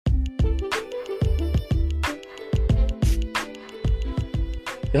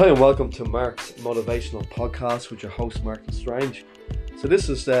Hi and welcome to Mark's Motivational Podcast with your host Mark Strange. So this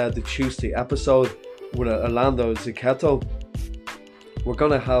is the Tuesday episode with Orlando Zucchetto. We're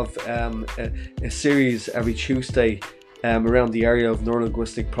going to have a series every Tuesday around the area of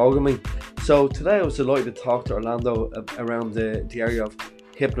neurolinguistic programming. So today I was delighted to talk to Orlando around the area of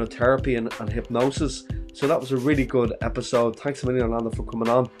hypnotherapy and hypnosis. So that was a really good episode. Thanks a million, Orlando, for coming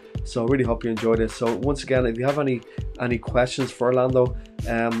on. So I really hope you enjoyed it. So once again, if you have any questions for Orlando,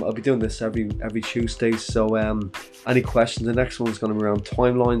 I'll be doing this every Tuesday. So any questions, the next one's going to be around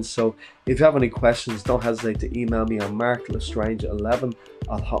timelines. So if you have any questions, don't hesitate to email me on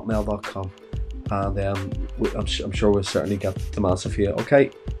marklestrange11@hotmail.com. And I'm sure we'll certainly get them answer for you.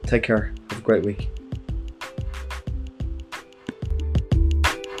 Okay, take care. Have a great week.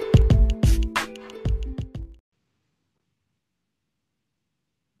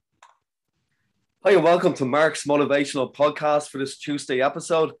 Hi and welcome to Mark's Motivational Podcast for this Tuesday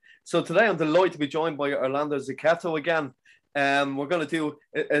episode. So today I'm delighted to be joined by Orlando Zucchetto again. We're going to do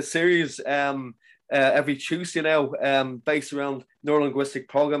a series every Tuesday now based around neurolinguistic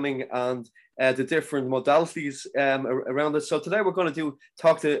programming and the different modalities around it. So today we're going to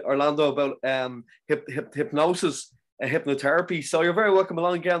talk to Orlando about hypnosis and hypnotherapy. So you're very welcome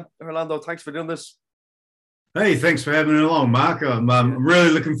along again, Orlando. Thanks for doing this. Hey, thanks for having me along, Mark. I'm really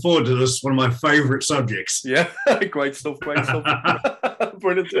looking forward to this. One of my favourite subjects. Yeah, great stuff. Brilliant.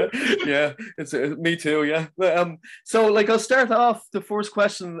 Yeah, it's me too. Yeah. So, I'll start off the first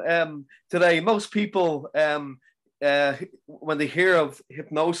question today. Most people, when they hear of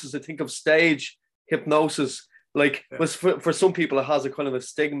hypnosis, they think of stage hypnosis. For some people, it has a kind of a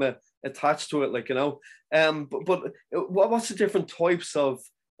stigma attached to it. But what's the different types of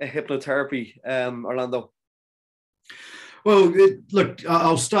hypnotherapy, Orlando? Well, look,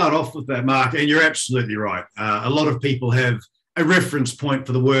 I'll start off with that, Mark, and you're absolutely right. A lot of people have a reference point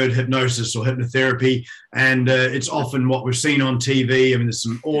for the word hypnosis or hypnotherapy, and it's often what we've seen on TV. I mean, there's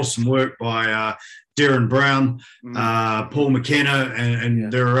some awesome work by Darren Brown, Paul McKenna,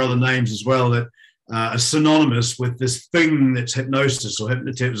 and there are other names as well that are synonymous with this thing that's hypnosis or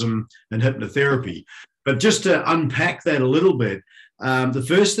hypnotism and hypnotherapy. But just to unpack that a little bit, the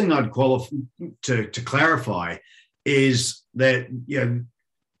first thing I'd to clarify is that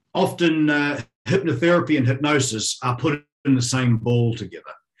often hypnotherapy and hypnosis are put in the same ball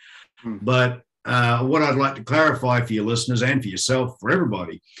together. But what I'd like to clarify for your listeners and for yourself, for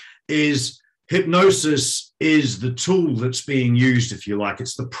everybody, is hypnosis is the tool that's being used, if you like.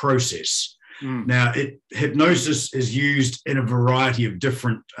 It's the process. Now, hypnosis is used in a variety of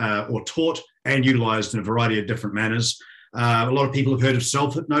different, or taught and utilized in a variety of different manners. A lot of people have heard of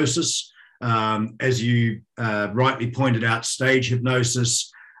self-hypnosis. As you rightly pointed out, stage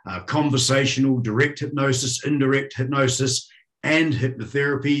hypnosis, conversational, direct hypnosis, indirect hypnosis, and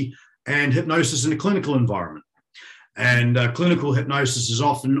hypnotherapy, and hypnosis in a clinical environment. And clinical hypnosis is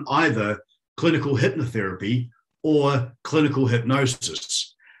often either clinical hypnotherapy or clinical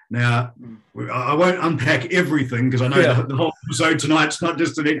hypnosis. Now, I won't unpack everything because I know the whole episode tonight's not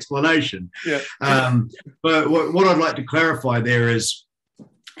just an explanation. But what I'd like to clarify there is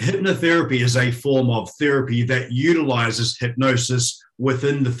hypnotherapy is a form of therapy that utilizes hypnosis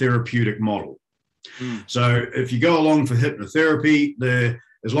within the therapeutic model. So if you go along for hypnotherapy,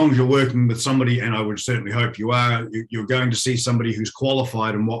 as long as you're working with somebody, and I would certainly hope you are, you're going to see somebody who's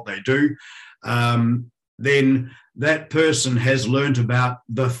qualified in what they do, then that person has learned about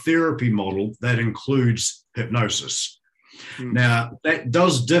the therapy model that includes hypnosis. Now, that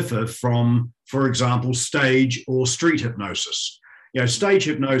does differ from, for example, stage or street hypnosis. Stage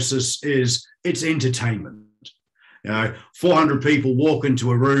hypnosis it's entertainment. 400 people walk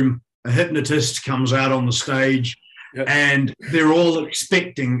into a room, a hypnotist comes out on the stage, and they're all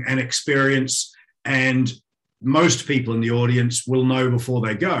expecting an experience, and most people in the audience will know before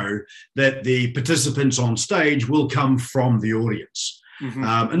they go that the participants on stage will come from the audience.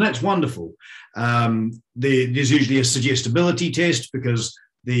 And that's wonderful. There's usually a suggestibility test because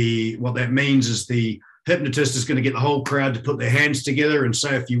what that means is the hypnotist is going to get the whole crowd to put their hands together and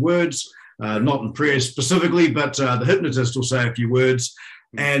say a few words, not in prayer specifically, but the hypnotist will say a few words.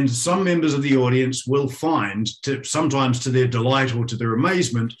 And some members of the audience will find, sometimes to their delight or to their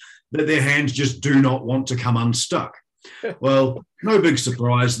amazement, that their hands just do not want to come unstuck. Well, no big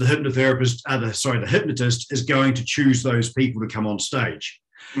surprise. The hypnotist is going to choose those people to come on stage.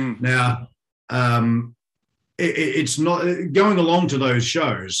 Now, it's not going along to those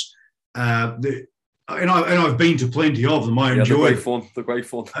shows. And I've been to plenty of them. I enjoy the great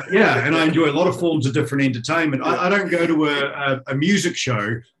fun. And I enjoy a lot of forms of different entertainment. I don't go to a music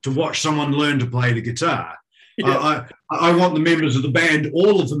show to watch someone learn to play the guitar. I want the members of the band,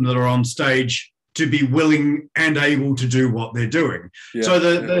 all of them that are on stage, to be willing and able to do what they're doing. Yeah, so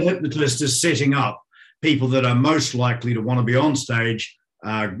the hypnotist is setting up people that are most likely to want to be on stage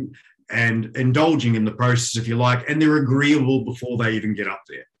and indulging in the process, if you like, and they're agreeable before they even get up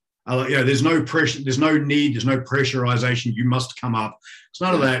there. There's no pressure, there's no need, there's no pressurization. You must come up. It's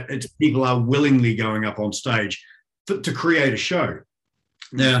none of that. It's people are willingly going up on stage to create a show.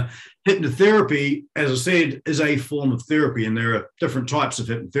 Now, hypnotherapy, as I said, is a form of therapy, and there are different types of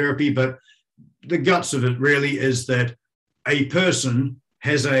hypnotherapy, but the guts of it really is that a person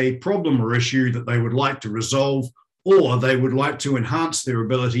has a problem or issue that they would like to resolve, or they would like to enhance their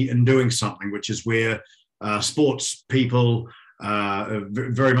ability in doing something, which is where sports people,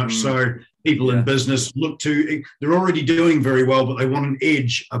 very much so, people in business look to, they're already doing very well, but they want an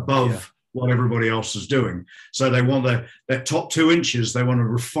edge above what everybody else is doing. So they want that top 2 inches, they want to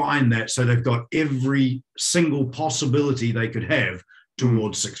refine that so they've got every single possibility they could have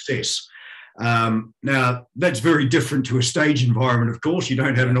towards success. Now, that's very different to a stage environment, of course. You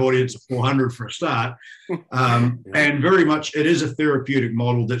don't have an audience of 400 for a start. And very much it is a therapeutic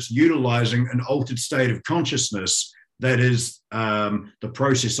model that's utilizing an altered state of consciousness, that is the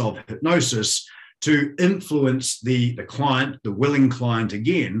process of hypnosis, to influence the client, the willing client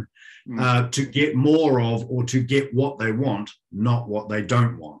again, to get more of, or to get what they want, not what they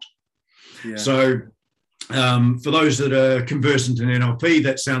don't want. So for those that are conversant in NLP,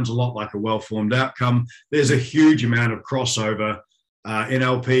 that sounds a lot like a well-formed outcome. There's a huge amount of crossover.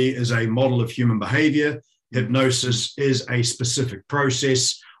 NLP is a model of human behavior. Hypnosis is a specific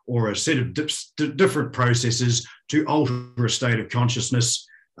process or a set of different processes to alter a state of consciousness,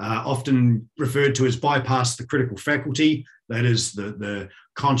 often referred to as bypass the critical faculty, that is the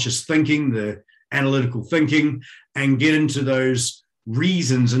conscious thinking, the analytical thinking, and get into those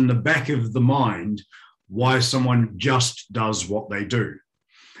reasons in the back of the mind why someone just does what they do.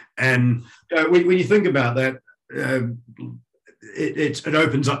 And when you think about that, it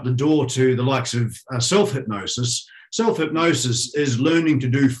opens up the door to the likes of self-hypnosis. Self-hypnosis is learning to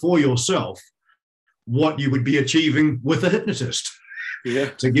do for yourself what you would be achieving with a hypnotist.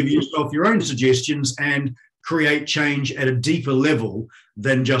 To give yourself your own suggestions and create change at a deeper level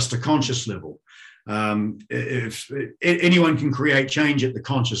than just a conscious level. If anyone can create change at the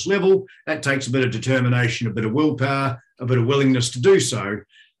conscious level, that takes a bit of determination, a bit of willpower, a bit of willingness to do so.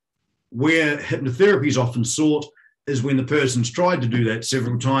 Where hypnotherapy is often sought is when the person's tried to do that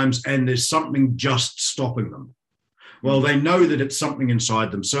several times and there's something just stopping them. Well, they know that it's something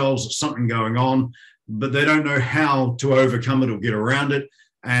inside themselves, it's something going on, but they don't know how to overcome it or get around it.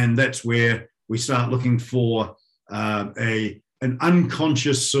 And that's where we start looking for an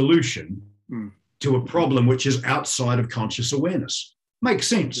unconscious solution to a problem which is outside of conscious awareness. Makes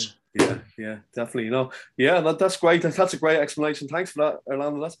sense. Yeah, definitely. That's great. That's a great explanation. Thanks for that,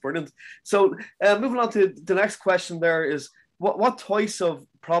 Orlando. That's brilliant. So moving on to the next question there is, what types of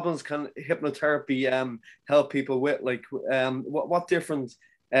problems can hypnotherapy help people with? Like what different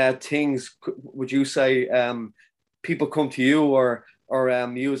things would you say people come to you or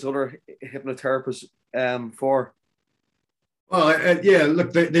use other hypnotherapists for? Well,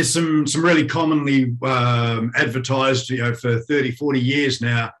 look, there's some really commonly advertised, for 30, 40 years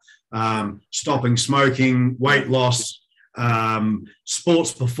now, stopping smoking, weight loss,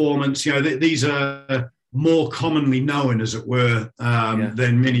 sports performance. These are more commonly known, as it were,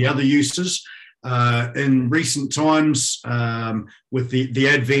 than many other uses. In recent times, with the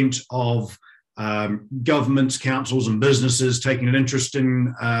advent of governments, councils and businesses taking an interest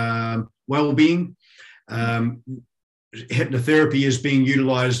in well-being, hypnotherapy is being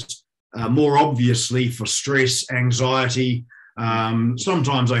utilized more obviously for stress, anxiety.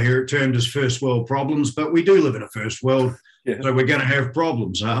 Sometimes I hear it termed as first world problems, but we do live in a first world, so we're going to have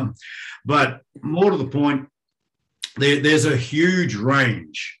problems. But more to the point, there's a huge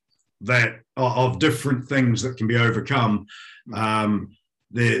range of different things that can be overcome. I'm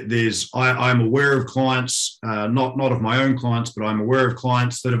aware of clients, not of my own clients, but I'm aware of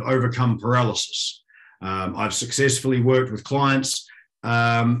clients that have overcome paralysis. I've successfully worked with clients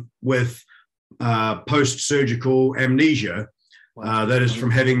with post-surgical amnesia. That is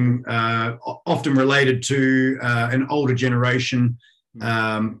from having often related to an older generation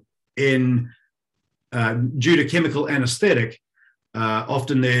due to chemical anesthetic.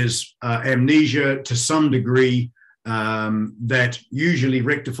 Often there's amnesia to some degree that usually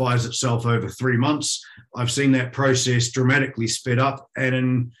rectifies itself over 3 months. I've seen that process dramatically sped up, and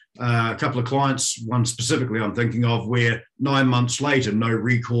in a couple of clients, one specifically I'm thinking of, where 9 months later, no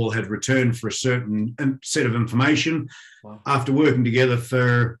recall had returned for a certain set of information. Wow. After working together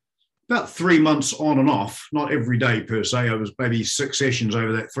for about 3 months on and off, not every day per se. I was maybe 6 sessions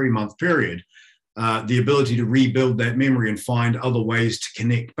over that 3-month period. The ability to rebuild that memory and find other ways to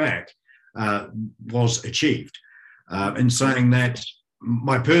connect back was achieved. In saying that,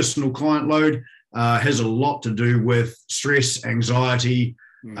 my personal client load has a lot to do with stress, anxiety,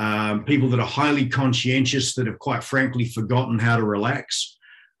 people that are highly conscientious that have quite frankly forgotten how to relax.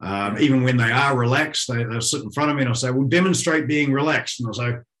 Even when they are relaxed, they'll sit in front of me and I'll say, well, demonstrate being relaxed. And I'll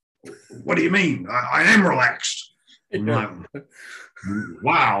say, what do you mean? I am relaxed. I'm like,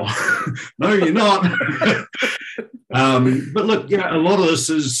 wow. No, you're not. But look, a lot of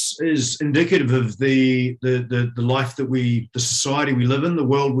this is indicative of the life that the society we live in, the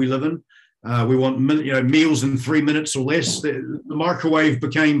world we live in. We want meals in 3 minutes or less. The microwave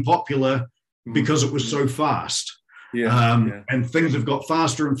became popular because it was so fast. And things have got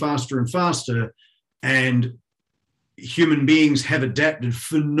faster and faster and faster. And human beings have adapted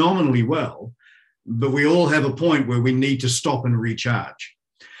phenomenally well, but we all have a point where we need to stop and recharge.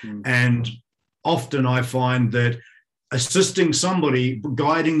 And often I find that assisting somebody,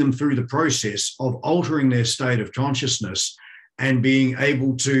 guiding them through the process of altering their state of consciousness and being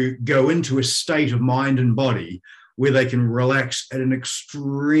able to go into a state of mind and body where they can relax at an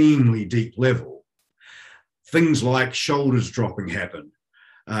extremely deep level. Things like shoulders dropping happen.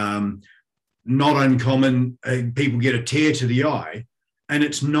 Not uncommon, people get a tear to the eye, and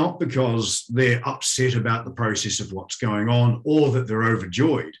it's not because they're upset about the process of what's going on or that they're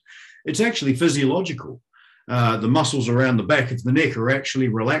overjoyed. It's actually physiological. The muscles around the back of the neck are actually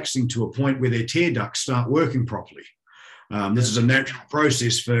relaxing to a point where their tear ducts start working properly. This is a natural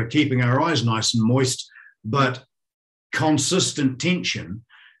process for keeping our eyes nice and moist, but consistent tension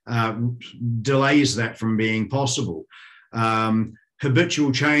delays that from being possible.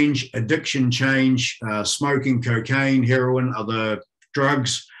 Habitual change, addiction change, smoking, cocaine, heroin, other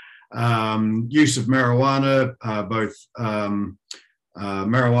drugs, use of marijuana, both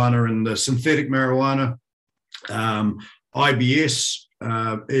marijuana and the synthetic marijuana, IBS,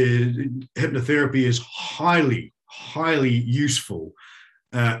 hypnotherapy is highly useful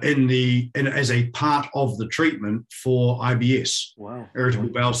as a part of the treatment for IBS, irritable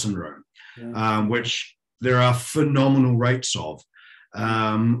bowel syndrome, which there are phenomenal rates of.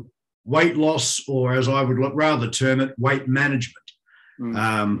 Weight loss, or as I would rather term it, weight management.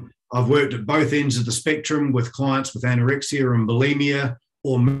 I've worked at both ends of the spectrum with clients with anorexia and bulimia,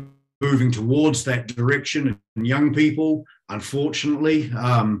 or moving towards that direction in young people, unfortunately.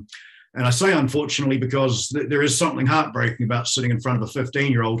 And I say unfortunately because there is something heartbreaking about sitting in front of a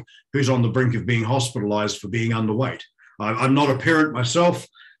 15-year-old who's on the brink of being hospitalized for being underweight. I'm not a parent myself,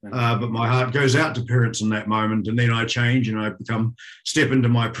 but my heart goes out to parents in that moment. And then I change and I step into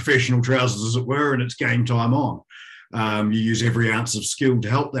my professional trousers, as it were, and it's game time on. You use every ounce of skill to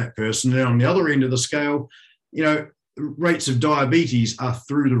help that person. And on the other end of the scale, rates of diabetes are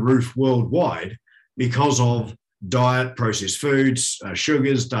through the roof worldwide because of diet, processed foods,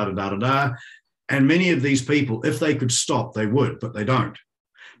 sugars, And many of these people, if they could stop, they would, but they don't.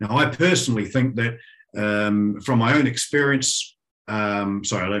 Now, I personally think that from my own experience, I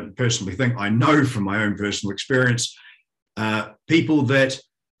don't personally think, I know from my own personal experience, people that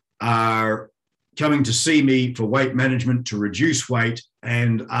are coming to see me for weight management to reduce weight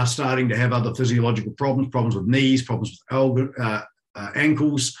and are starting to have other physiological problems with knees, problems with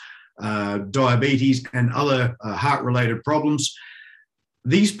ankles, diabetes and other heart-related problems.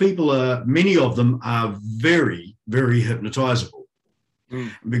 These people many of them are very, very hypnotizable.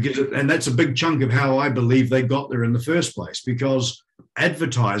 And that's a big chunk of how I believe they got there in the first place, because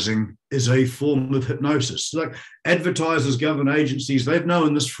advertising is a form of hypnosis. Like advertisers, government agencies, they've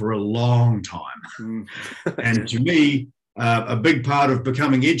known this for a long time. And to me, a big part of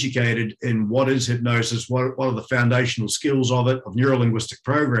becoming educated in what is hypnosis, what are the foundational skills of it, of neurolinguistic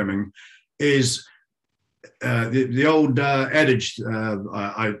programming, is the old adage,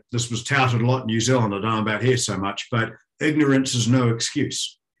 this was touted a lot in New Zealand, I don't know about here so much, but ignorance is no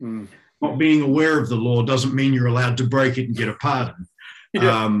excuse. Not being aware of the law doesn't mean you're allowed to break it and get a pardon.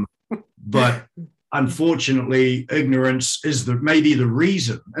 But unfortunately, ignorance is maybe the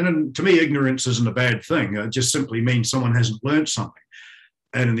reason. And to me, ignorance isn't a bad thing. It just simply means someone hasn't learned something.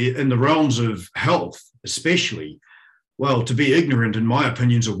 And in the realms of health, especially, well, to be ignorant, in my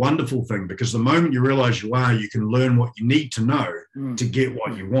opinion, is a wonderful thing, because the moment you realize you can learn what you need to know to get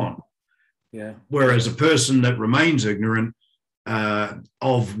what you want. Whereas a person that remains ignorant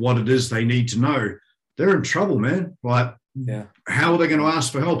of what it is they need to know, they're in trouble, man. Like, how are they going to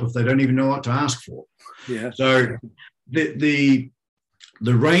ask for help if they don't even know what to ask for? So the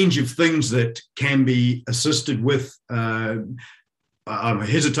range of things that can be assisted with I'm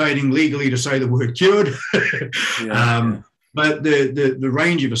hesitating legally to say the word cured. But the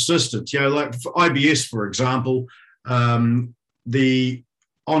range of assistance, like for IBS, for example, on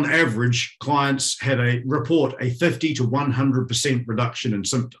average, clients had report a 50 to 100% reduction in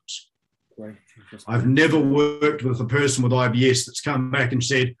symptoms. Right. I've never worked with a person with IBS that's come back and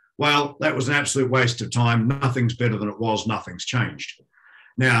said, well, that was an absolute waste of time. Nothing's better than it was. Nothing's changed.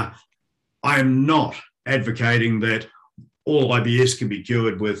 Now, I am not advocating that all IBS can be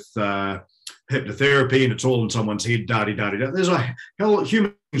cured with hypnotherapy and it's all in someone's head, humans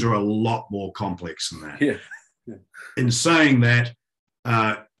are a lot more complex than that. Yeah. In saying that,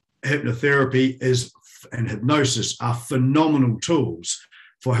 hypnotherapy and hypnosis are phenomenal tools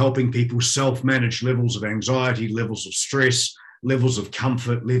for helping people self-manage levels of anxiety, levels of stress, levels of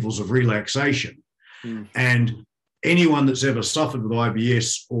comfort, levels of relaxation. And anyone that's ever suffered with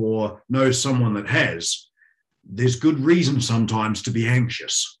IBS or knows someone that has, there's good reason sometimes to be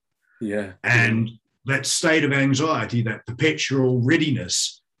anxious. Yeah. And that state of anxiety, that perpetual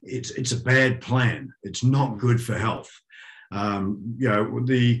readiness, it's a bad plan. It's not good for health.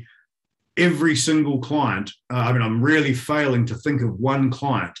 Every single client, I'm really failing to think of one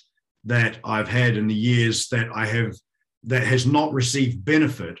client that I've had in the years that has not received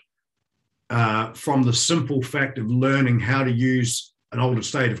benefit from the simple fact of learning how to use an altered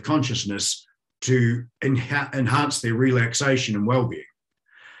state of consciousness to enhance their relaxation and well-being.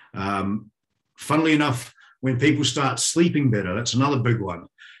 Funnily enough, when people start sleeping better, that's another big one.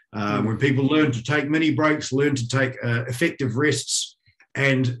 When people learn to take mini breaks, learn to take effective rests,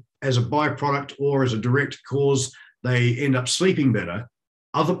 and as a byproduct or as a direct cause, they end up sleeping better,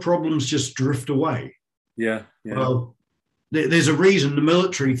 other problems just drift away. Yeah. Well, there's a reason the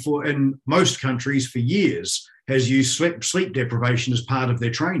military in most countries for years has used sleep deprivation as part of their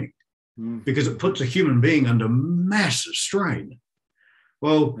training because it puts a human being under massive strain.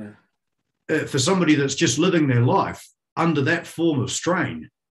 Well, for somebody that's just living their life under that form of strain,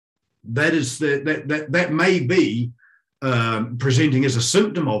 that may be presenting as a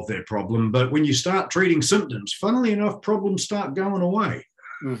symptom of their problem, but when you start treating symptoms, funnily enough, problems start going away.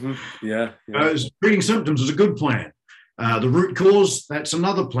 Treating symptoms is a good plan. The root cause, that's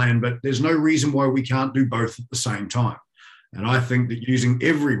another plan, but there's no reason why we can't do both at the same time. And I think that using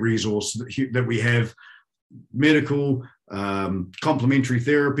every resource that we have, medical, complementary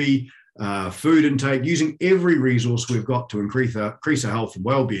therapy, food intake, using every resource we've got to increase our health and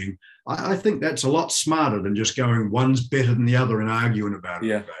well-being, I think that's a lot smarter than just going one's better than the other and arguing about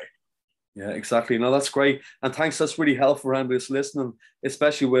it all day. Yeah, exactly. No, that's great. And thanks. That's really helpful for anybody who's listening,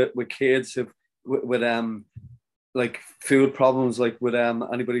 especially with kids with like food problems, like with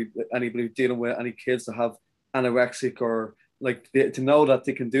anybody dealing with any kids that have anorexic or to know that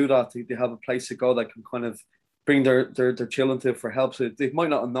they can do that. They have a place to go that can kind of bring their children to for help. So they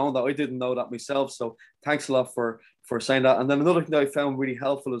might not have known that. I didn't know that myself. So thanks a lot for saying that. And then another thing that I found really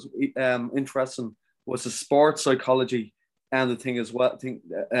helpful is interesting was the sports psychology and the thing as well.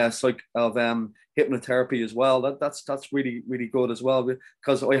 Hypnotherapy as well. That's really, really good as well,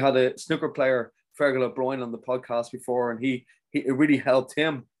 because I had a snooker player, Fergal O'Brien, on the podcast before, and it really helped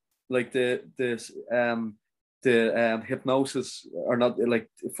him, like the hypnosis, or not, like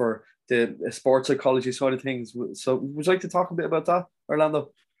for the sports psychology side of things. So would you like to talk a bit about that,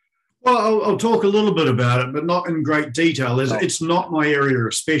 Orlando? Well, I'll talk a little bit about it, but not in great detail. It's not my area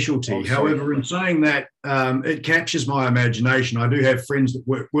of specialty. However, in saying that, it captures my imagination. I do have friends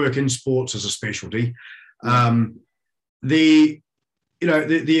that work in sports as a specialty. The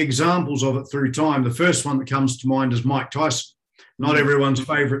examples of it through time, the first one that comes to mind is Mike Tyson. Not everyone's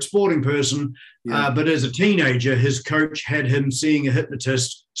favorite sporting person, but as a teenager, his coach had him seeing a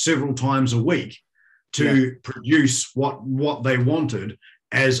hypnotist several times a week to produce what they wanted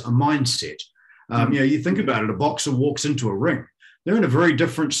as a mindset. You think about it, a boxer walks into a ring. They're in a very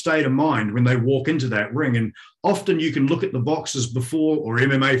different state of mind when they walk into that ring. And often you can look at the boxers before, or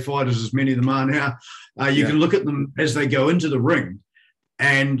MMA fighters, as many of them are now, you can look at them as they go into the ring,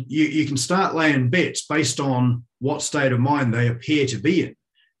 and you can start laying bets based on what state of mind they appear to be in.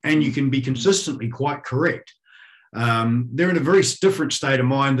 And you can be consistently quite correct. They're in a very different state of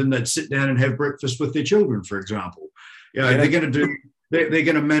mind than they'd sit down and have breakfast with their children, for example. They're going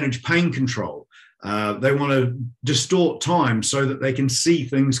to manage pain control. They want to distort time so that they can see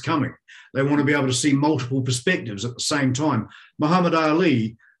things coming. They want to be able to see multiple perspectives at the same time. Muhammad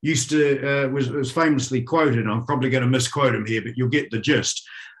Ali was famously quoted, and I'm probably going to misquote him here, but you'll get the gist,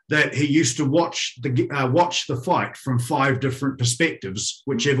 that he used to watch the fight from 5 different perspectives,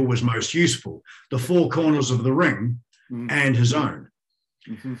 whichever was most useful, the 4 corners of the ring and his own.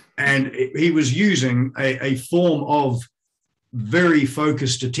 And he was using a form of very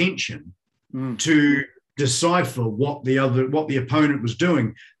focused attention to decipher what the opponent was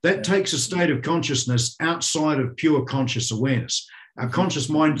doing. That takes a state of consciousness outside of pure conscious awareness. Our conscious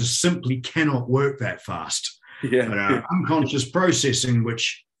mind just simply cannot work that fast. But our unconscious processing,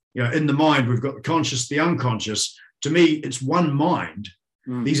 which, in the mind, we've got the conscious, the unconscious. To me, it's one mind.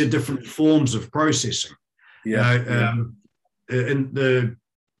 These are different forms of processing. And the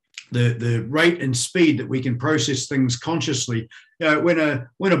rate and speed that we can process things consciously. When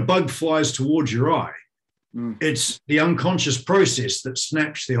a bug flies towards your eye, it's the unconscious process that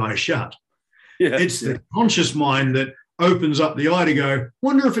snaps the eye shut. It's the conscious mind that opens up the eye to go,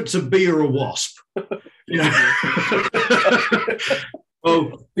 wonder if it's a bee or a wasp.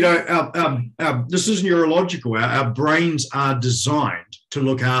 Well, this is neurological. Our brains are designed to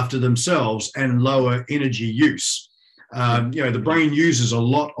look after themselves and lower energy use. The brain uses a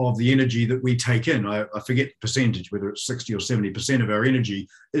lot of the energy that we take in. I forget the percentage, whether it's 60 or 70% of our energy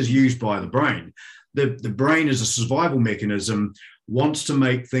is used by the brain. The brain, as a survival mechanism, wants to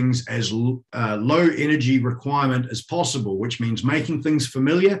make things as low energy requirement as possible, which means making things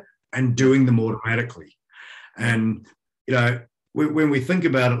familiar and doing them automatically. And, when we think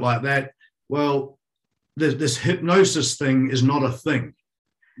about it like that, well, this hypnosis thing is not a thing.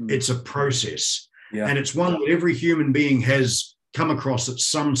 It's a process. And it's one that every human being has come across at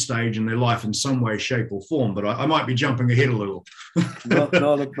some stage in their life in some way, shape or form. But I might be jumping ahead a little. No,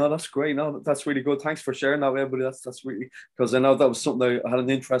 that's great. No, that's really good. Thanks for sharing that with everybody. That's really, because I know that was something I had an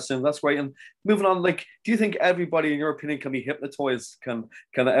interest in. That's great. And moving on, do you think everybody, in your opinion, can be hypnotized? Can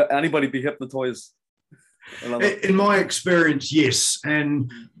anybody be hypnotized? In my experience, yes.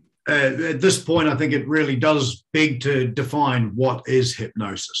 And at this point, I think it really does beg to define what is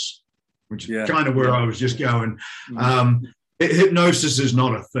hypnosis, which is kind of where I was just going. Hypnosis is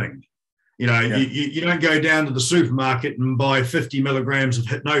not a thing. You don't go down to the supermarket and buy 50 milligrams of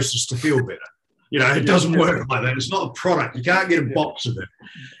hypnosis to feel better. It doesn't work like that. It's not a product. You can't get a box of it.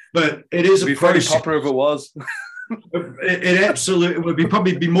 But it is a process. Very popular if it was. It absolutely would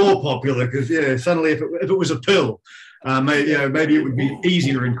probably be more popular because suddenly if it was a pill, maybe it would be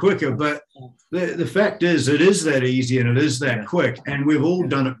easier and quicker. But the fact is, it is that easy and it is that quick, and we've all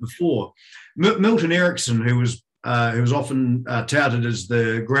done it before. Milton Erickson, who was often touted as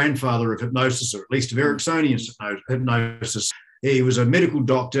the grandfather of hypnosis, or at least of Ericksonian hypnosis, he was a medical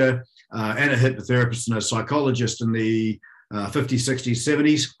doctor and a hypnotherapist and a psychologist in the 50s, 60s,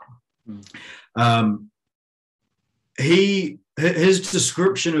 70s.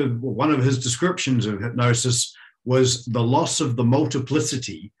 One of his descriptions of hypnosis was the loss of the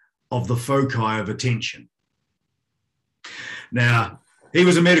multiplicity of the foci of attention. Now, he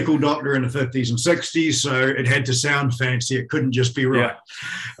was a medical doctor in the 50s and 60s, so it had to sound fancy. It couldn't just be right.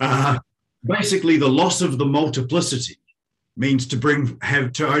 Basically, the loss of the multiplicity means to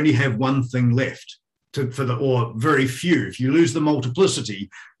only have one thing left, or very few. If you lose the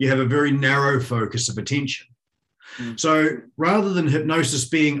multiplicity, you have a very narrow focus of attention. So rather than hypnosis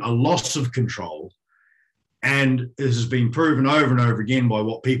being a loss of control, and this has been proven over and over again by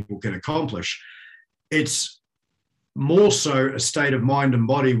what people can accomplish, it's more so a state of mind and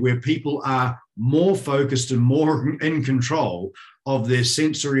body where people are more focused and more in control of their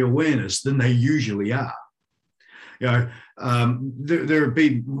sensory awareness than they usually are. There are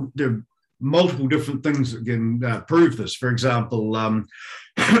multiple different things that can prove this. For example,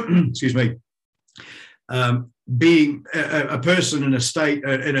 excuse me, being a person in a state,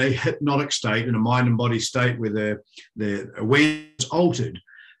 in a hypnotic state, in a mind and body state where their awareness is altered,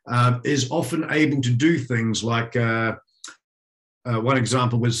 is often able to do things like, one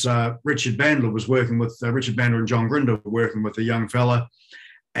example was Richard Bandler and John Grinder were working with a young fella,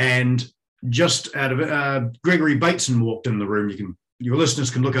 and just out of Gregory Bateson walked in the room. Your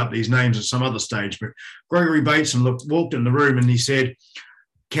listeners can look up these names at some other stage, but Gregory Bateson walked in the room and he said,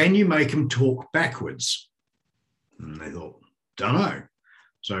 "Can you make him talk backwards?" And they thought, "Don't know."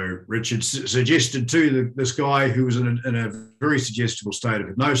 So Richard suggested to this guy who was in a very suggestible state of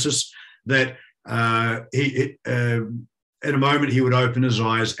hypnosis that in a moment he would open his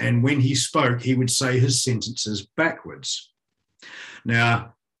eyes, and when he spoke, he would say his sentences backwards.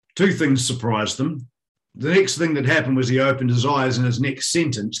 Now, two things surprised them. The next thing that happened was he opened his eyes and his next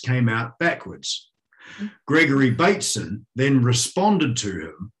sentence came out backwards. Gregory Bateson then responded to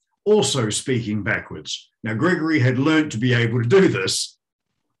him, also speaking backwards. Now, Gregory had learned to be able to do this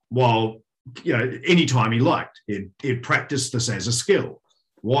while, anytime he liked. He'd practiced this as a skill.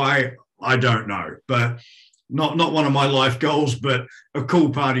 Why, I don't know, but not one of my life goals, but a cool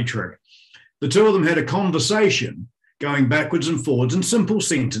party trick. The two of them had a conversation going backwards and forwards in simple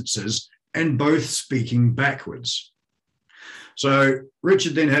sentences and both speaking backwards. So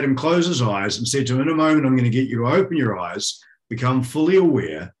Richard then had him close his eyes and said to him, in a moment, I'm going to get you to open your eyes, become fully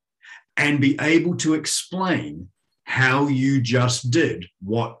aware, and be able to explain how you just did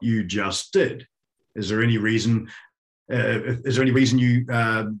what you just did. Is there any reason you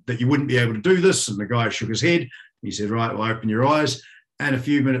that you wouldn't be able to do this? And the guy shook his head. He said, right, well, open your eyes. And a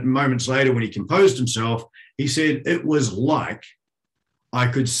few moments later, when he composed himself, he said, it was like I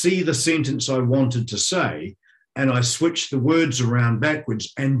could see the sentence I wanted to say, and I switched the words around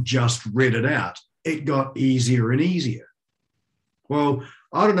backwards and just read it out. It got easier and easier. Well,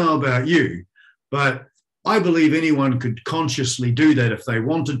 I don't know about you, but I believe anyone could consciously do that if they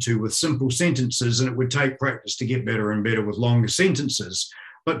wanted to with simple sentences, and it would take practice to get better and better with longer sentences.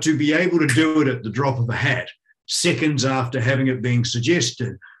 But to be able to do it at the drop of a hat, seconds after having it being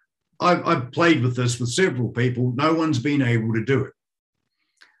suggested, I've played with this with several people. No one's been able to do it.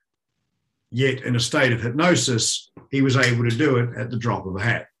 Yet in a state of hypnosis, he was able to do it at the drop of a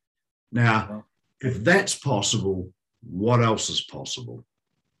hat. Now, if that's possible, what else is possible?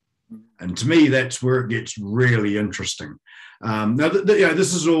 And to me, that's where it gets really interesting. Now,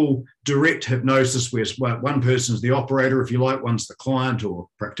 this is all direct hypnosis, where one person's the operator, if you like, one's the client or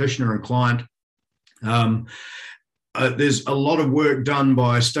practitioner and client. There's a lot of work done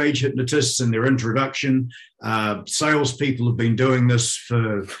by stage hypnotists in their introduction. Salespeople have been doing this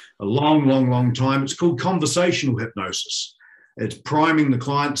for a long, long, long time. It's called conversational hypnosis. It's priming the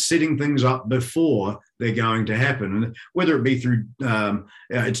client, setting things up before they're going to happen. And whether it be through,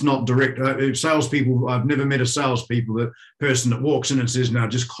 it's not direct. Salespeople, I've never met a person that walks in and says, now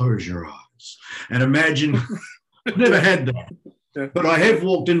just close your eyes. And imagine, I've never had that. Yeah. But I have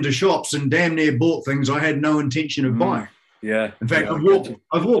walked into shops and damn near bought things I had no intention of buying. Yeah. In fact, I've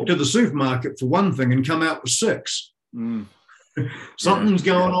walked to the supermarket for one thing and come out with six. Something's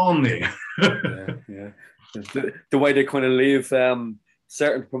going on there. Yeah. The way they kind of leave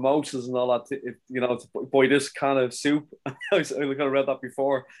certain promotions and all that, to buy this kind of soup. I kind of read that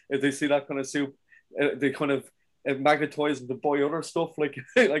before. If they see that kind of soup, they kind of magnetize them to buy other stuff. Like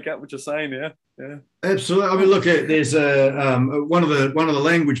I get what you're saying. Yeah. Absolutely. I mean, look, there's one of the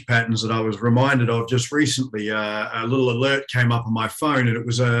language patterns that I was reminded of just recently. A little alert came up on my phone, and it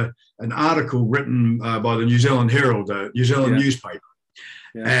was an article written by the New Zealand Herald, New Zealand newspaper.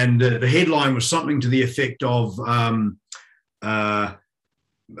 Yeah. And the headline was something to the effect of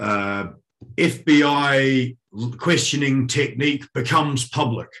FBI questioning technique becomes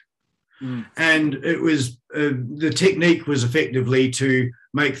public. And it was the technique was effectively to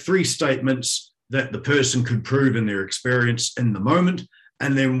make 3 statements that the person could prove in their experience in the moment,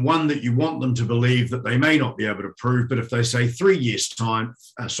 and then one that you want them to believe that they may not be able to prove. But if they say yes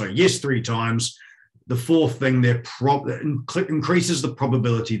 3 times, the 4th thing increases the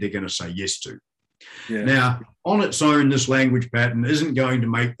probability they're going to say yes to. Yeah. Now, on its own, this language pattern isn't going to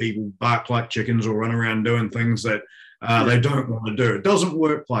make people bark like chickens or run around doing things that they don't want to do. It doesn't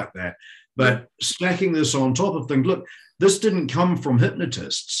work like that. But stacking this on top of things, look, this didn't come from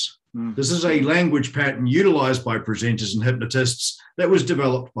hypnotists. This is a language pattern utilized by presenters and hypnotists that was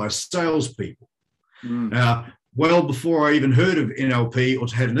developed by salespeople. Now, well before I even heard of NLP or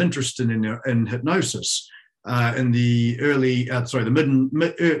had an interest in hypnosis, in the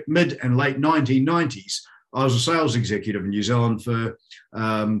mid and late 1990s, I was a sales executive in New Zealand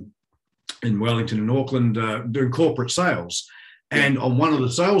in Wellington and Auckland, doing corporate sales. And on one of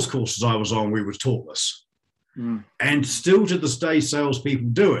the sales courses I was on, we were taught this. And still to this day, salespeople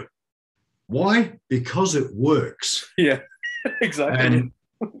do it. Why? Because it works. Yeah, exactly.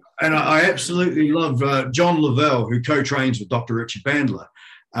 And I absolutely love John Lavelle, who co-trains with Dr. Richard Bandler.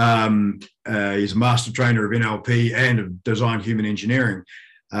 He's a master trainer of NLP and of design human engineering.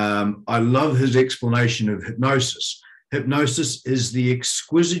 I love his explanation of hypnosis. Hypnosis is the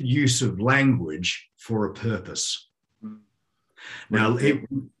exquisite use of language for a purpose. Now,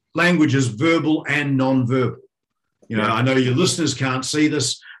 language is verbal and non-verbal. I know your listeners can't see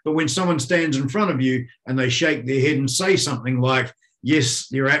this, but when someone stands in front of you and they shake their head and say something like,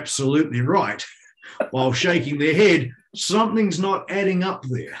 yes, you're absolutely right, while shaking their head, something's not adding up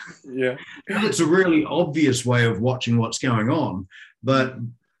there. Yeah. And it's a really obvious way of watching what's going on. But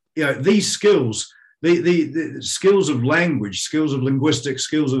these skills, the skills of language, skills of linguistics,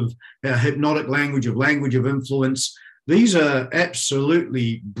 skills of hypnotic language of influence, these are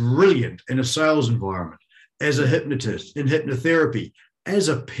absolutely brilliant in a sales environment, as a hypnotist, in hypnotherapy, as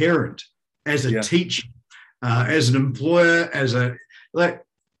a parent, as a teacher, as an employer,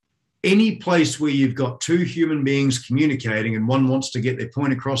 any place where you've got 2 human beings communicating and one wants to get their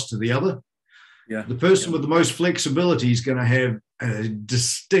point across to the other, the person with the most flexibility is going to have a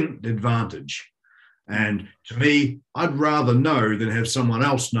distinct advantage. And to me, I'd rather know than have someone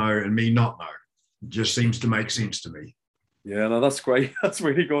else know and me not know. It just seems to make sense to me. Yeah, no, that's great. That's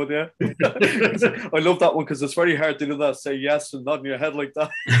really good. Yeah, I love that one because it's very hard to do that. Say yes and nod in your head like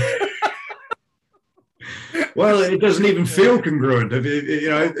that. Well, it doesn't even feel congruent.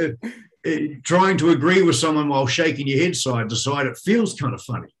 Trying to agree with someone while shaking your head side to side, it feels kind of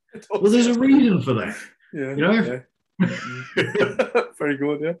funny. Well, there's a reason for that. Yeah, Yeah. Very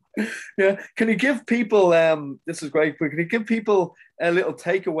good. Yeah. Can you give people? This is great. But can you give people a little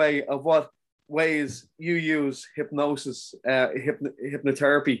takeaway of what ways you use hypnosis,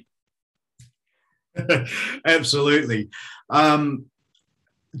 hypnotherapy? Absolutely.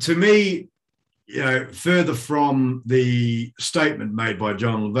 To me, further from the statement made by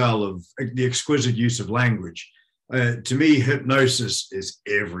John Lavelle of the exquisite use of language, to me, hypnosis is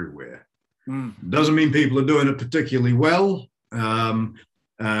everywhere. Doesn't mean people are doing it particularly well.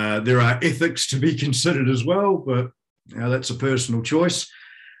 There are ethics to be considered as well, but that's a personal choice.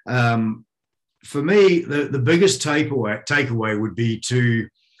 For me, the biggest takeaway would be to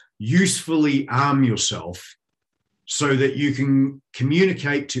usefully arm yourself so that you can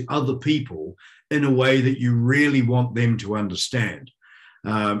communicate to other people in a way that you really want them to understand.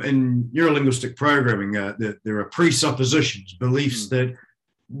 In neurolinguistic programming, there are presuppositions, beliefs that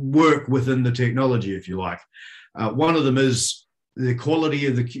work within the technology, if you like. One of them is the quality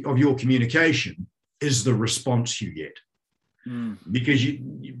of your communication is the response you get. Because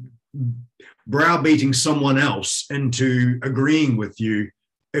you browbeating someone else into agreeing with you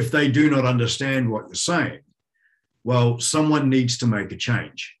if they do not understand what you're saying, well, someone needs to make a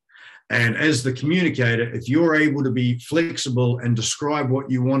change. And as the communicator, if you're able to be flexible and describe what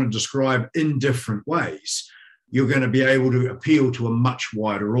you want to describe in different ways, you're going to be able to appeal to a much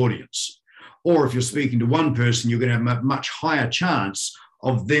wider audience. Or if you're speaking to one person, you're going to have a much higher chance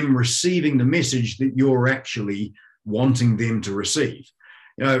of them receiving the message that you're actually wanting them to receive.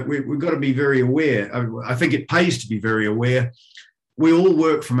 We've got to be very aware. I think it pays to be very aware. We all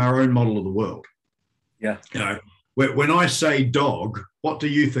work from our own model of the world. Yeah. When I say dog, what do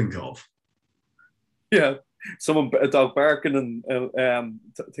you think of? Yeah, a dog barking and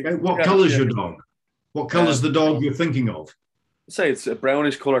what colour is your dog? What colour is the dog you're thinking of? Say it's a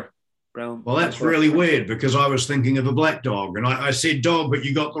brownish colour. Brown. Well, that's really weird because I was thinking of a black dog, and I said dog, but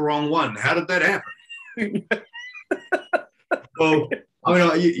you got the wrong one. How did that happen? Well, I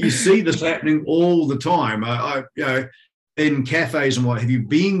mean, you see this happening all the time. In cafes and what have you,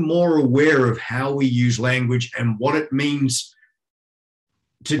 being more aware of how we use language and what it means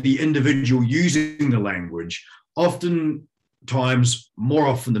to the individual using the language. Oftentimes, more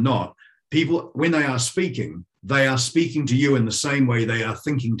often than not, people, when they are speaking to you in the same way they are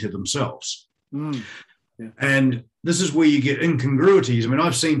thinking to themselves. Yeah. And this is where you get incongruities. I mean,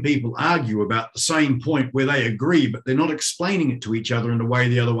 I've seen people argue about the same point where they agree, but they're not explaining it to each other in a way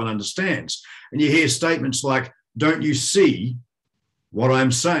the other one understands. And you hear statements like, "Don't you see what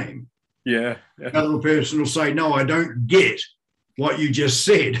I'm saying?" Yeah. Another person will say, "No, I don't get what you just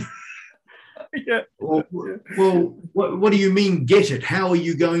said." Yeah. Well, what do you mean get it? How are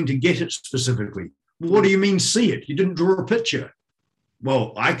you going to get it specifically? What do you mean see it? You didn't draw a picture.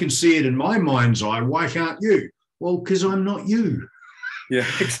 Well, I can see it in my mind's eye. Why can't you? Well, because I'm not you. Yeah,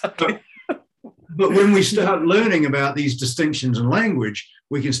 exactly. But when we start learning about these distinctions in language,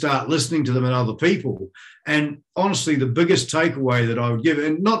 we can start listening to them in other people. And honestly, the biggest takeaway that I would give,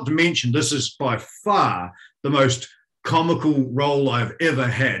 and not to mention this is by far the most comical role I've ever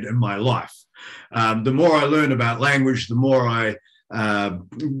had in my life. The more I learn about language, the more I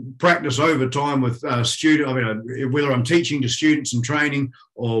practice over time with students. I mean, whether I'm teaching to students and training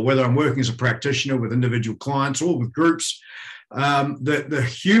or whether I'm working as a practitioner with individual clients or with groups, the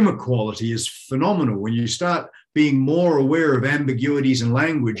humor quality is phenomenal when you start being more aware of ambiguities in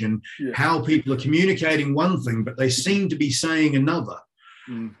language and how people are communicating one thing, but they seem to be saying another.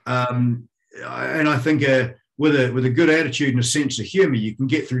 And I think with a good attitude and a sense of humor, you can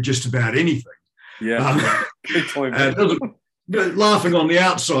get through just about anything. Yeah. Laughing on the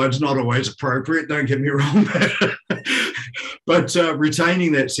outside is not always appropriate, don't get me wrong. But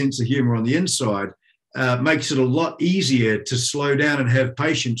retaining that sense of humor on the inside makes it a lot easier to slow down and have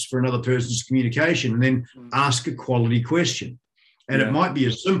patience for another person's communication and then ask a quality question. And it might be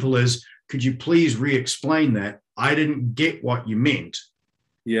as simple as, could you please re-explain that? I didn't get what you meant.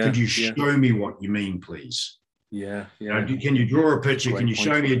 Could you show me what you mean, please? Can you draw a picture? Can you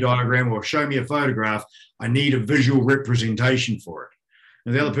show me a diagram or show me a photograph? I need a visual representation for it.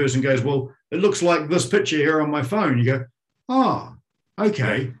 And the other person goes, well, it looks like this picture here on my phone. You go, oh,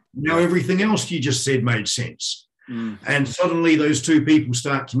 okay. Now everything else you just said made sense. And suddenly those two people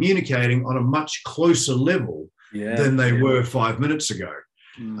start communicating on a much closer level than they were 5 minutes ago.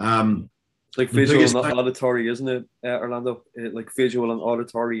 It's like visual and auditory, isn't it, Orlando? Like visual and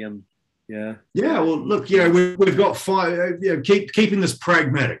auditory, and yeah. Well, look, we've got five. Keeping this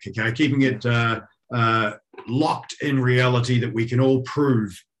pragmatic, okay, keeping it locked in reality that we can all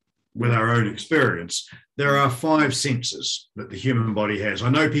prove with our own experience. There are 5 senses that the human body has. I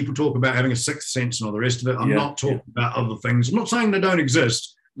know people talk about having a 6th sense and all the rest of it. I'm not talking about other things. I'm not saying they don't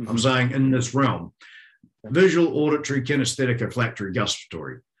exist. I'm saying in this realm. Visual, auditory, kinesthetic, olfactory,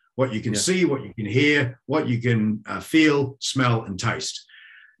 gustatory. What you can see, what you can hear, what you can feel, smell, and taste.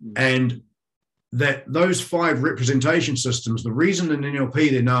 And that those 5 representation systems, the reason in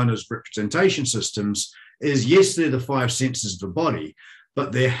NLP they're known as representation systems is, yes, they're the 5 senses of the body,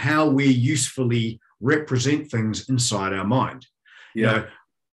 but they're how we usefully represent things inside our mind. The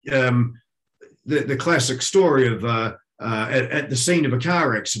classic story of at the scene of a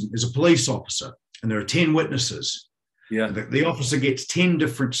car accident is a police officer, and there are 10 witnesses. The officer gets 10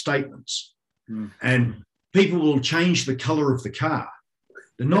 different statements, and people will change the color of the car.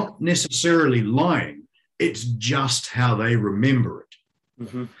 They're not necessarily lying. It's just how they remember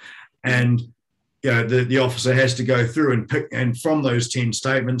it. And the officer has to go through and pick, and from those 10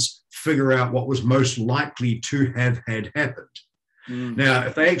 statements, figure out what was most likely to have had happened. Now,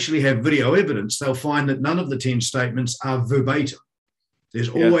 if they actually have video evidence, they'll find that none of the 10 statements are verbatim. There's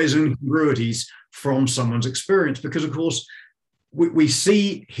always incongruities from someone's experience because, of course, we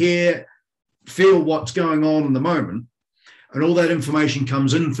see, hear, feel what's going on in the moment, and all that information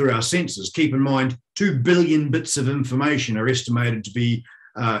comes in through our senses. Keep in mind, 2 billion bits of information are estimated to be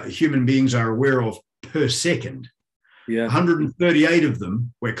human beings are aware of per second. 138 of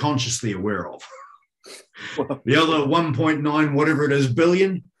them we're consciously aware of. The other 1.9, whatever it is,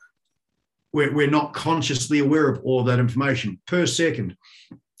 billion, we're not consciously aware of all that information per second.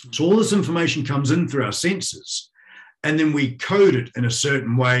 So all this information comes in through our senses, and then we code it in a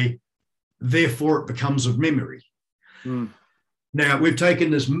certain way, therefore it becomes of memory. Now, we've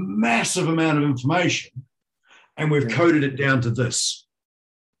taken this massive amount of information and we've coded it down to this.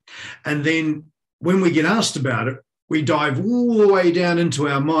 And then when we get asked about it, we dive all the way down into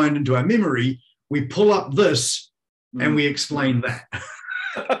our mind, into our memory, we pull up this and we explain that.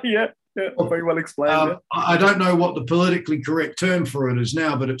 Very well explained. I don't know what the politically correct term for it is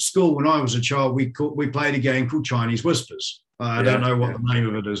now, but at school when I was a child, we played a game called Chinese Whispers. I don't know what the name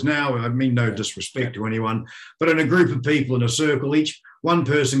of it is now. I mean no disrespect to anyone, but in a group of people in a circle, one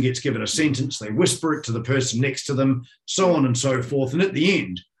person gets given a sentence, they whisper it to the person next to them, so on and so forth. And at the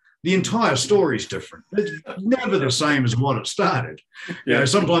end, the entire story is different. It's never the same as what it started.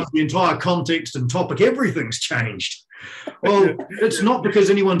 Sometimes the entire context and topic, everything's changed. Well, it's not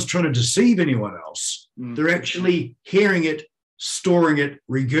because anyone's trying to deceive anyone else. They're actually hearing it, storing it,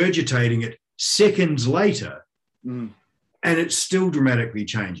 regurgitating it seconds later, and it still dramatically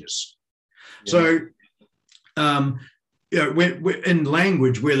changes. So, in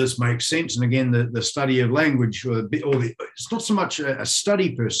language, where this makes sense, and again, the study of language, it's not so much a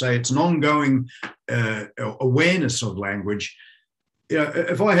study per se, it's an ongoing awareness of language.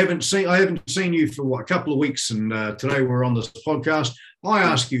 If I haven't seen you for a couple of weeks, and today we're on this podcast, I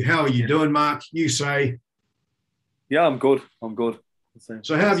ask you, how are you doing, Mark? You say, yeah, I'm good.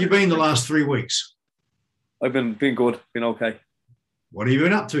 So how have you been the last 3 weeks? I've been good, been okay. What have you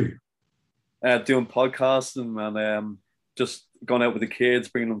been up to? Doing podcasting and just going out with the kids,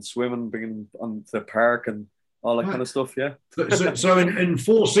 bringing them swimming, bringing them to the park and all that kind of stuff, So in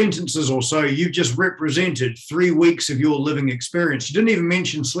 4 sentences or so, you've just represented 3 weeks of your living experience. You didn't even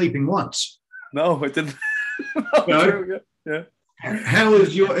mention sleeping once. No, I didn't. No? Yeah. How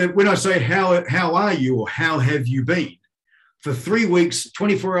is when I say how are you or how have you been? For 3 weeks,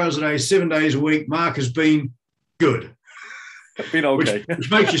 24 hours a day, 7 days a week, Mark has been good. Been okay. Which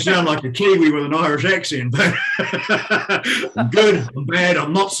makes you sound like a Kiwi with an Irish accent. But I'm good, I'm bad,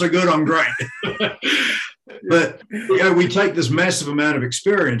 I'm not so good, I'm great. But we take this massive amount of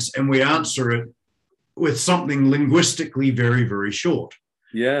experience and we answer it with something linguistically very, very short.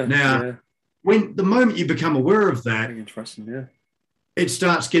 Now, when the moment you become aware of that, interesting, it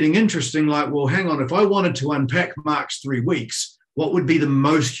starts getting interesting. Like, well, hang on, if I wanted to unpack Mark's 3 weeks, what would be the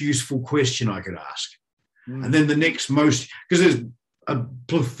most useful question I could ask? And then the next most, because there's a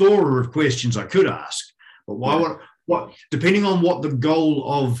plethora of questions I could ask, but what depending on what the goal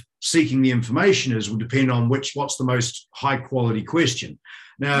of seeking the information is will depend on what's the most high quality question.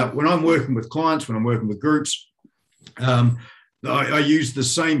 Now, when I'm working with clients, when I'm working with groups, I use the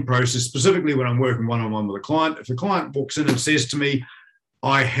same process, specifically when I'm working one-on-one with a client. If a client walks in and says to me,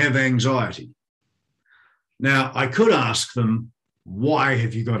 I have anxiety. Now, I could ask them, why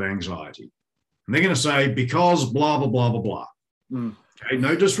have you got anxiety? And they're going to say, because blah, blah, blah, blah, blah. Okay,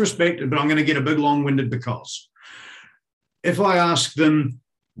 no disrespect, but I'm going to get a big long-winded because. If I ask them,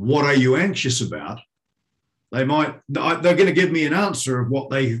 what are you anxious about? They're going to give me an answer of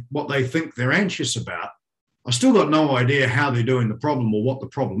what they think they're anxious about. I still got no idea how they're doing the problem or what the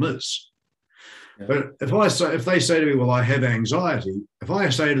problem is. Yeah. But if they say to me, well, I have anxiety, if I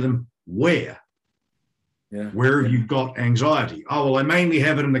say to them, where? Yeah. Where have you got anxiety? Oh, well, I mainly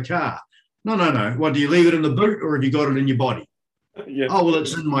have it in the car. No. What, do you leave it in the boot or have you got it in your body? Yeah. Oh, well,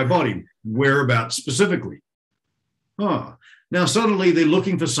 it's in my body. Whereabouts specifically? Oh, now suddenly they're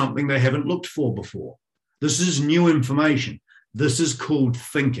looking for something they haven't looked for before. This is new information. This is called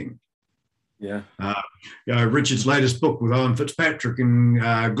thinking. Yeah. Richard's latest book with Owen Fitzpatrick and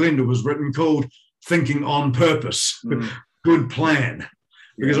Glenda was written called Thinking on Purpose. Good plan.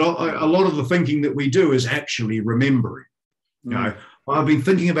 Because a lot of the thinking that we do is actually remembering. You know, I've been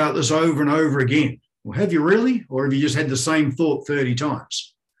thinking about this over and over again. Well, have you really? Or have you just had the same thought 30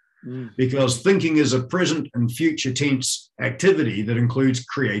 times? Because thinking is a present and future tense activity that includes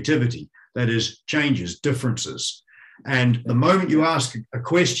creativity, that is, changes, differences. And the moment you ask a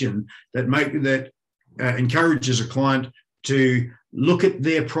question that encourages a client to look at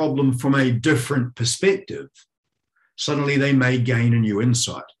their problem from a different perspective, suddenly they may gain a new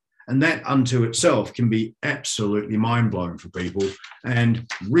insight. And that unto itself can be absolutely mind-blowing for people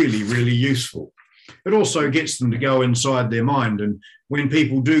and really, really useful. It also gets them to go inside their mind. And when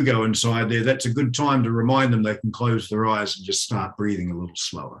people do go inside there, that's a good time to remind them they can close their eyes and just start breathing a little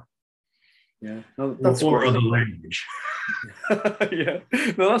slower. Yeah, no, that's or other language. Yeah,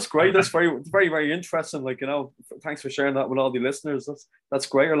 no, that's great. That's very, very, very interesting. Like, thanks for sharing that with all the listeners. That's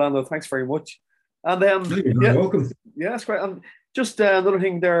great, Orlando. Thanks very much. And you're welcome. Yeah, that's great. And just another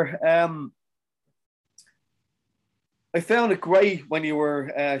thing there. I found it great when you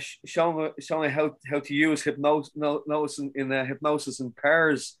were showing how to use hypnosis in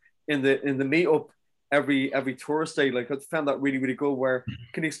pairs in the meetup every Thursday. Like, I found that really, really good. Where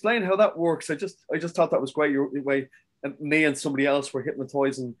can you explain how that works? I just thought that was great. Your way, me and somebody else were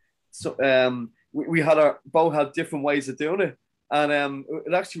hypnotizing. So we both had different ways of doing it, and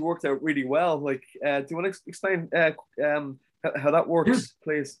it actually worked out really well. Like, do you want to explain how that works,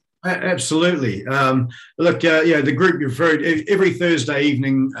 please? Absolutely. The group you've referred, every Thursday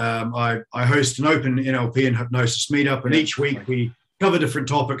evening, I host an open NLP and hypnosis meetup, and each week we cover different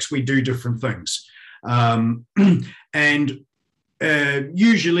topics, we do different things. And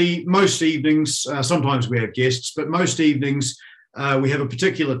usually most evenings, sometimes we have guests, but most evenings we have a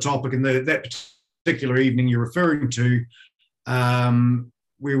particular topic, and that particular evening you're referring to,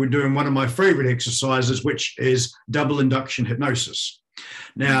 we were doing one of my favorite exercises, which is double induction hypnosis.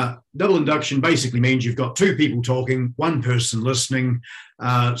 Now, double induction basically means you've got two people talking, one person listening.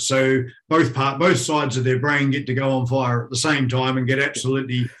 So both sides of their brain get to go on fire at the same time and get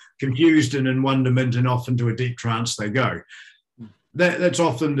absolutely confused and in wonderment, and off into a deep trance they go. That's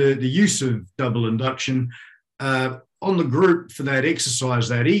often the use of double induction. On the group for that exercise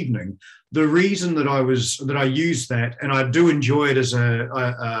that evening, the reason that I used that, and I do enjoy it as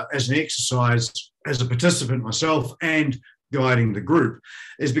an exercise as a participant myself and guiding the group,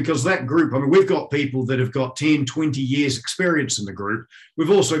 is because that group, I mean, we've got people that have got 10, 20 years experience in the group.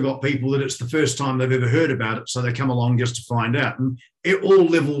 We've also got people that it's the first time they've ever heard about it, so they come along just to find out. And all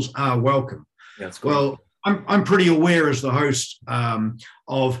levels are welcome. That's cool. Well, I'm pretty aware as the host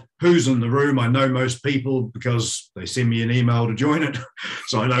of who's in the room. I know most people because they send me an email to join it,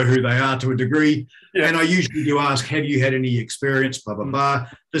 so I know who they are to a degree. Yeah. And I usually do ask, have you had any experience, blah, blah, blah.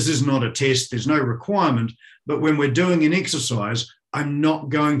 This is not a test. There's no requirement. But when we're doing an exercise, I'm not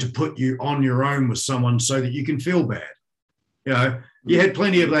going to put you on your own with someone so that you can feel bad. You know, you had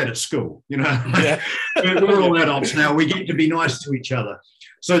plenty of that at school. You know, we're all adults now. We get to be nice to each other.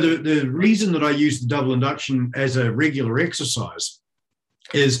 So the reason that I use the double induction as a regular exercise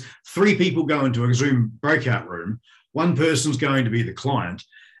is 3 people go into a Zoom breakout room. One person's going to be the client,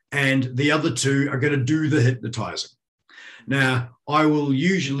 and the other 2 are going to do the hypnotizing. Now, I will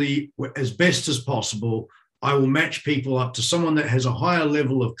usually, as best as possible, I will match people up to someone that has a higher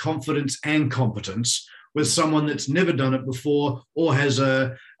level of confidence and competence with someone that's never done it before or has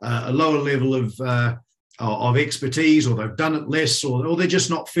a lower level of expertise, or they've done it less, or they're just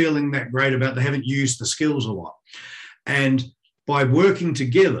not feeling that great about it. They haven't used the skills a lot. And by working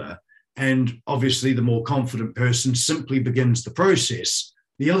together, and obviously the more confident person simply begins the process,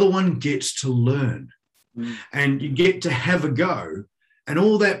 the other one gets to learn. And you get to have a go. And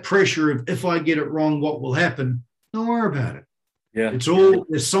all that pressure of, if I get it wrong, what will happen? Don't worry about it. Yeah. It's all,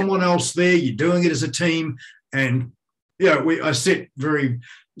 there's someone else there. You're doing it as a team. And, I set very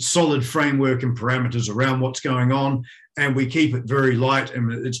solid framework and parameters around what's going on, and we keep it very light.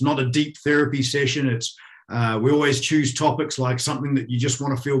 And it's not a deep therapy session. It's, we always choose topics like something that you just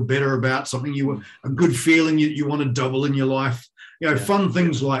want to feel better about, something a good feeling you want to double in your life, fun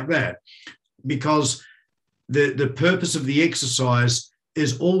things like that. Because the purpose of the exercise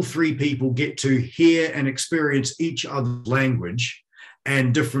is all three people get to hear and experience each other's language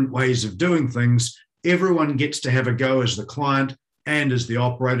and different ways of doing things. Everyone gets to have a go as the client and as the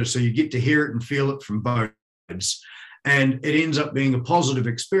operator. So you get to hear it and feel it from both sides. And it ends up being a positive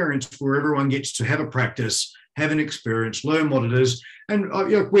experience where everyone gets to have a practice, have an experience, learn what it is. And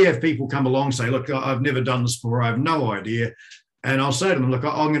we have people come along and say, look, I've never done this before. I have no idea. And I'll say to them, look,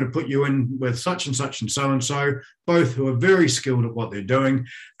 I'm going to put you in with such and so, both who are very skilled at what they're doing.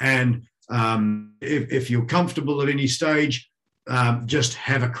 And if you're comfortable at any stage, just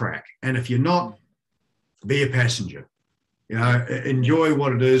have a crack. And if you're not, be a passenger. Enjoy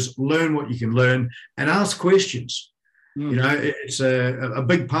what it is, learn what you can learn, and ask questions. It's a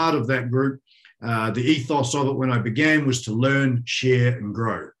big part of that group. The ethos of it when I began was to learn, share, and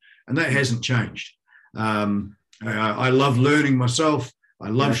grow. And that hasn't changed. I love learning myself. I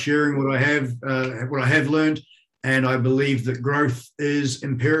love sharing what I have learned. And I believe that growth is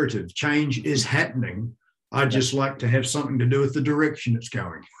imperative. Change is happening. I just like to have something to do with the direction it's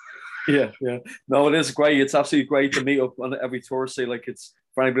going. Yeah. No, it is great. It's absolutely great to meet up on every Thursday. Like, it's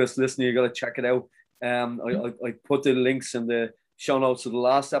for anybody that's listening, you got to check it out. I put the links in the show notes of the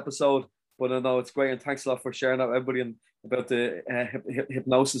last episode. But I know it's great, and thanks a lot for sharing out everybody and about the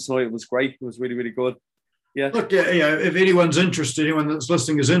hypnosis tonight. It was great. It was really, really good. Yeah. Look, if anyone's interested, anyone that's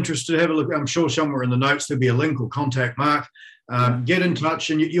listening is interested, have a look. I'm sure somewhere in the notes there'll be a link or contact Mark. Get in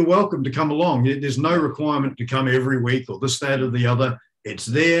touch, and you're welcome to come along. There's no requirement to come every week or this, that, or the other. It's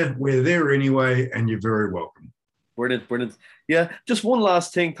there. We're there anyway, and you're very welcome. Brilliant. Yeah, just one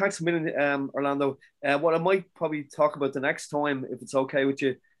last thing. Thanks a million, Orlando. What I might probably talk about the next time, if it's okay with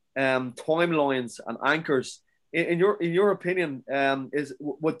you, timelines and anchors. In your opinion,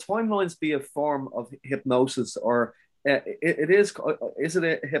 would timelines be a form of hypnosis, or is it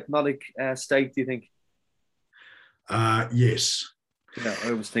a hypnotic state, do you think? Yes. Yeah,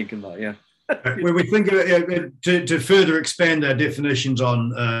 I was thinking that. Yeah. When we think to further expand our definitions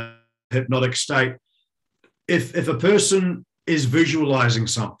on hypnotic state, if a person is visualizing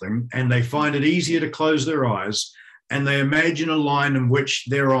something and they find it easier to close their eyes, and they imagine a line in which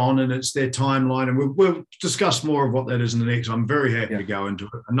they're on, and it's their timeline, and we'll discuss more of what that is in the next. I'm very happy to go into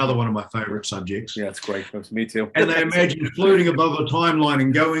it. Another one of my favorite subjects. Yeah, it's great. Me too. And they imagine floating above a timeline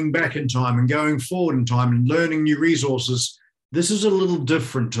and going back in time and going forward in time and learning new resources. This is a little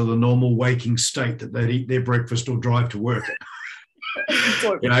different to the normal waking state that they eat their breakfast or drive to work in.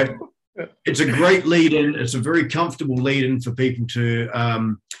 It's a great lead-in. It's a very comfortable lead-in for people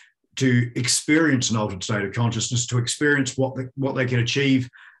to experience an altered state of consciousness, to experience what they can achieve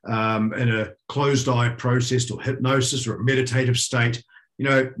in a closed-eye process or hypnosis or a meditative state.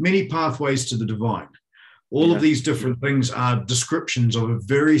 Many pathways to the divine. All of these different things are descriptions of a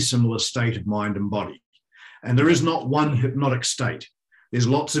very similar state of mind and body. And there is not one hypnotic state. There's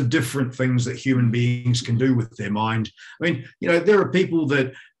lots of different things that human beings can do with their mind. I mean, there are people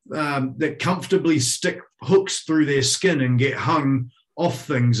that comfortably stick hooks through their skin and get hung off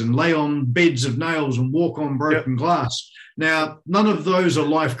things and lay on beds of nails and walk on broken glass. Now, none of those are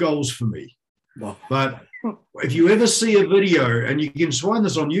life goals for me. No. But if you ever see a video, and you can find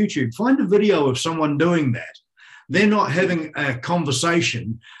this on YouTube, find a video of someone doing that. They're not having a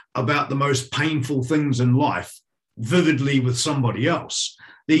conversation about the most painful things in life vividly with somebody else.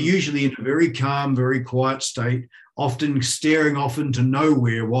 They're usually in a very calm, very quiet state, often staring off into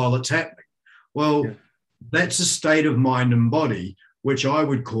nowhere while it's happening. Well, that's a state of mind and body, which I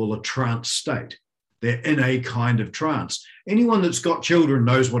would call a trance state. They're in a kind of trance. Anyone that's got children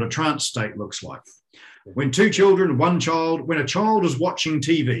knows what a trance state looks like. When a child is watching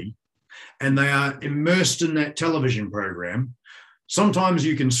TV and they are immersed in that television program, sometimes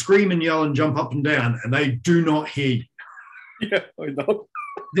you can scream and yell and jump up and down and they do not hear you. Yeah, I know.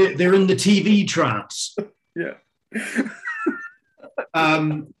 They're in the TV trance. Yeah.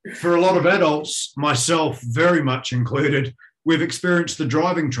 For a lot of adults, myself very much included, we've experienced the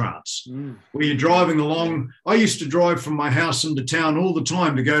driving trance, where you're driving along. I used to drive from my house into town all the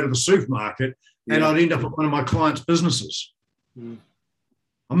time to go to the supermarket, and I'd end up at one of my clients' businesses.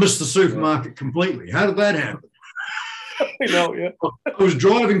 I missed the supermarket completely. How did that happen? I know, yeah. I was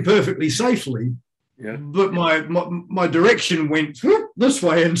driving perfectly safely, but my direction went this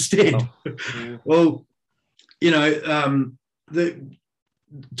way instead. Oh, yeah. Well, the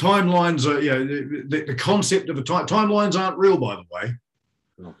timelines are, the concept of timelines aren't real, by the way.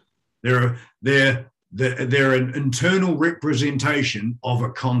 No. They're an internal representation of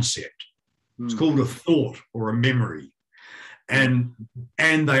a concept. It's called a thought or a memory, and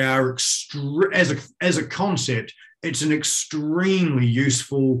they are as a concept. It's an extremely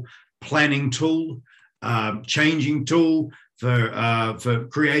useful planning tool, changing tool for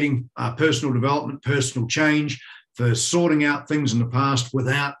creating personal development, personal change, for sorting out things in the past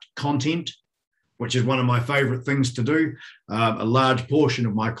without content, which is one of my favorite things to do. A large portion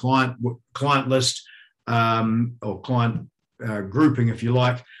of my client list or client grouping, if you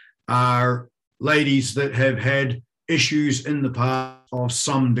like, are ladies that have had issues in the past of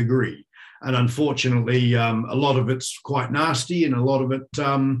some degree. And unfortunately, a lot of it's quite nasty, and a lot of it,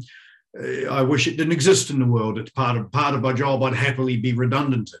 I wish it didn't exist in the world. It's part of my job I'd happily be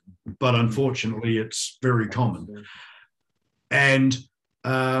redundant in, but unfortunately, it's very common. And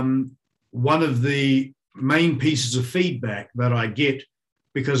one of the main pieces of feedback that I get,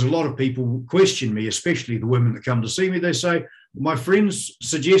 because a lot of people question me, especially the women that come to see me, they say, my friends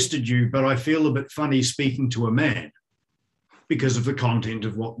suggested you, but I feel a bit funny speaking to a man because of the content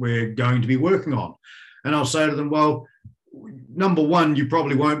of what we're going to be working on. And I'll say to them, well, number one, you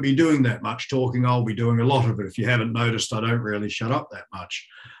probably won't be doing that much talking. I'll be doing a lot of it. If you haven't noticed, I don't really shut up that much.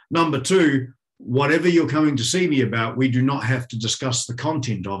 Number two, whatever you're coming to see me about, we do not have to discuss the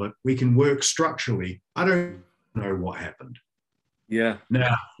content of it. We can work structurally. I don't know what happened. Yeah.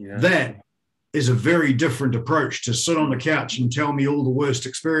 Now, that is a very different approach to sit on the couch and tell me all the worst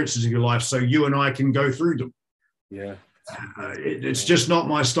experiences of your life so you and I can go through them. Yeah. It's just not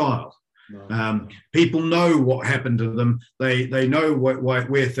my style. No. People know what happened to them. They know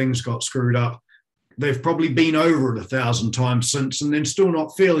where things got screwed up. They've probably been over it 1,000 times since and then still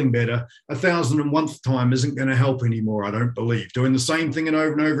not feeling better. 1,001th time isn't going to help anymore, I don't believe. Doing the same thing and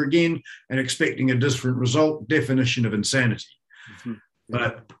over again and expecting a different result, definition of insanity. Mm-hmm.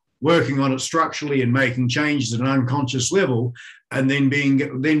 But working on it structurally and making changes at an unconscious level, and then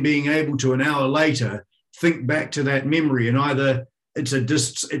being able to an hour later think back to that memory, and either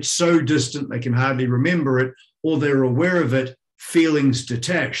it's so distant they can hardly remember it, or they're aware of it, feelings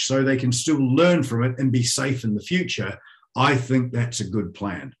detached, so they can still learn from it and be safe in the future. I think that's a good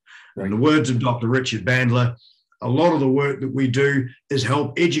plan. Right. In the words of Dr. Richard Bandler, a lot of the work that we do is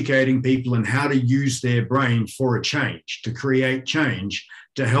help educating people in how to use their brain for a change, to create change,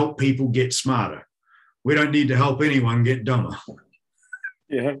 to help people get smarter. We don't need to help anyone get dumber.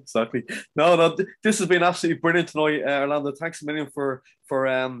 Yeah, exactly. No, this has been absolutely brilliant tonight, Orlando. Thanks a million for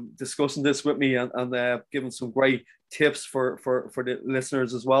discussing this with me and giving some great tips for the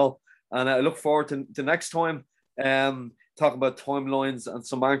listeners as well. And I look forward to next time talking about timelines and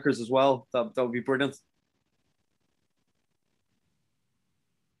some anchors as well. That would be brilliant.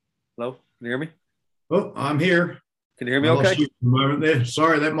 Hello, can you hear me? Oh, I'm here. Can you hear me okay? A moment there.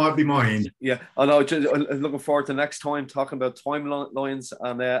 Sorry, that might be my end. Yeah, I know. Just looking forward to next time talking about timelines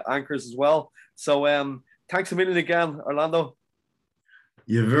and anchors as well. So thanks a million again, Orlando.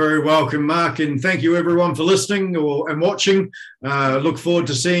 You're very welcome, Mark, and thank you everyone for listening and watching. Look forward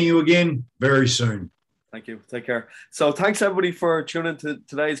to seeing you again very soon. Thank you. Take care. So thanks everybody for tuning to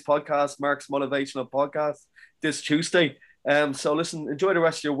today's podcast, Mark's Motivational Podcast, this Tuesday. So listen, enjoy the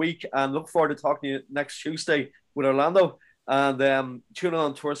rest of your week and look forward to talking to you next Tuesday with Orlando, and tune in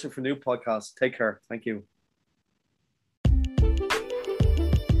on Thursday for new podcasts. Take care. Thank you.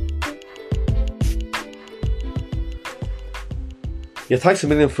 Yeah, thanks a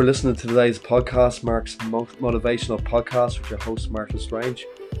million for listening to today's podcast, Mark's Motivational Podcast with your host, Mark Lestrange.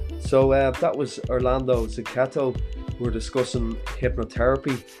 So that was Orlando Zucchetto. We're discussing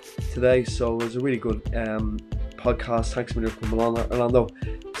hypnotherapy today, so it was a really good podcast. Thanks a million for coming on, Orlando.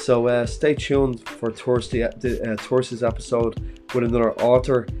 So stay tuned for Thursday's episode with another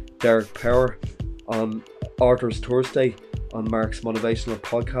author, Derek Power, on Authors Thursday on Mark's Motivational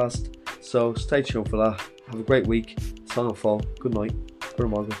Podcast. So stay tuned for that. Have a great week. Song of Fall. Good night. Good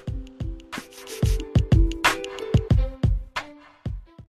morning.